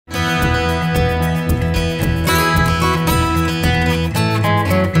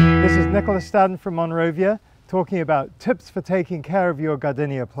Staddon from Monrovia, talking about tips for taking care of your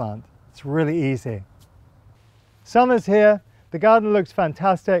gardenia plant. It's really easy. Summer's here, the garden looks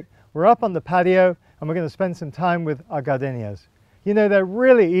fantastic. We're up on the patio and we're going to spend some time with our gardenias. You know, they're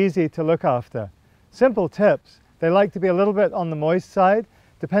really easy to look after. Simple tips. They like to be a little bit on the moist side.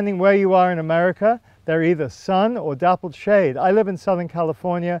 Depending where you are in America, they're either sun or dappled shade. I live in Southern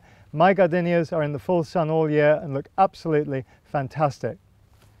California. My gardenias are in the full sun all year and look absolutely fantastic.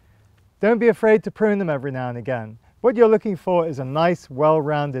 Don't be afraid to prune them every now and again. What you're looking for is a nice,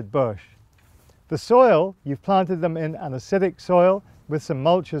 well-rounded bush. The soil, you've planted them in an acidic soil with some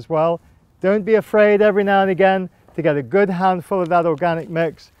mulch as well. Don't be afraid every now and again to get a good handful of that organic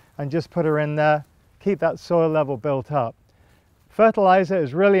mix and just put her in there. Keep that soil level built up. Fertilizer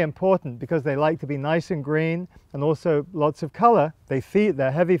is really important because they like to be nice and green and also lots of color.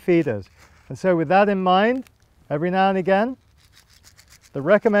 They're heavy feeders. And so with that in mind, every now and again, the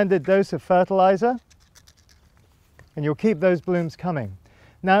recommended dose of fertilizer, and you'll keep those blooms coming.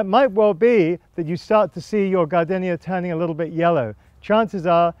 Now, it might well be that you start to see your gardenia turning a little bit yellow. Chances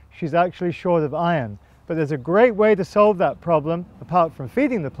are she's actually short of iron. But there's a great way to solve that problem, apart from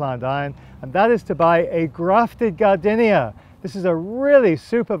feeding the plant iron, and that is to buy a grafted gardenia. This is a really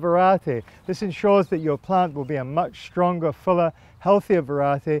super variety. This ensures that your plant will be a much stronger, fuller, healthier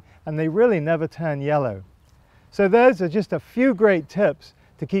variety, and they really never turn yellow. So those are just a few great tips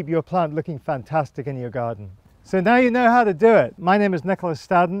to keep your plant looking fantastic in your garden. So now you know how to do it. My name is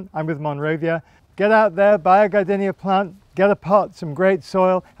Staddon. I'm with Monrovia. Get out there, buy a gardenia plant, get a pot, some great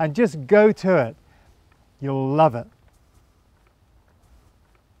soil, and just go to it. You'll love it.